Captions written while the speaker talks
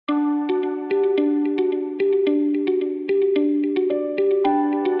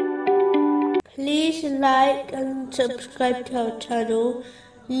like and subscribe to our channel.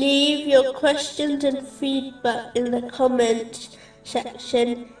 Leave your questions and feedback in the comments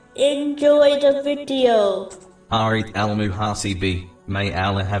section. Enjoy the video. Arit al-Muhasibi, may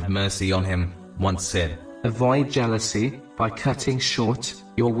Allah have mercy on him, once said, avoid jealousy by cutting short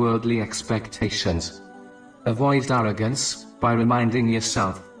your worldly expectations. Avoid arrogance by reminding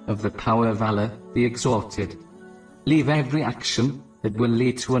yourself of the power of Allah, the Exalted. Leave every action that will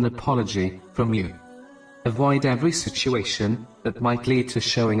lead to an apology from you. Avoid every situation that might lead to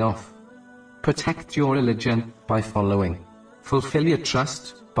showing off. Protect your religion by following. Fulfill your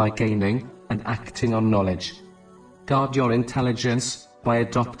trust by gaining and acting on knowledge. Guard your intelligence by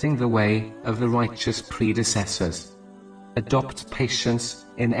adopting the way of the righteous predecessors. Adopt patience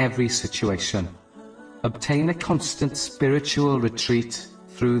in every situation. Obtain a constant spiritual retreat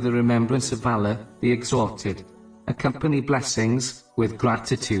through the remembrance of Allah, the Exalted. Accompany blessings with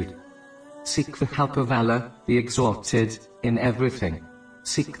gratitude. Seek the help of Allah, the Exalted, in everything.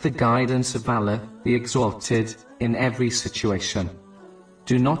 Seek the guidance of Allah, the Exalted, in every situation.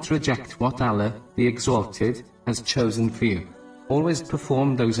 Do not reject what Allah, the Exalted, has chosen for you. Always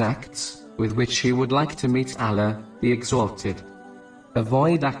perform those acts with which you would like to meet Allah, the Exalted.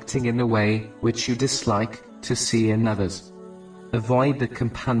 Avoid acting in a way which you dislike to see in others. Avoid the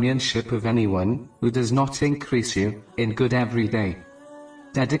companionship of anyone who does not increase you in good every day.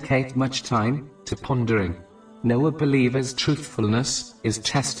 Dedicate much time to pondering. Know a believer's truthfulness is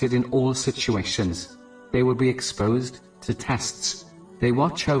tested in all situations. They will be exposed to tests. They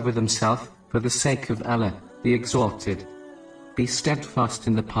watch over themselves for the sake of Allah, the Exalted. Be steadfast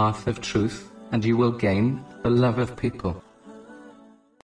in the path of truth, and you will gain the love of people.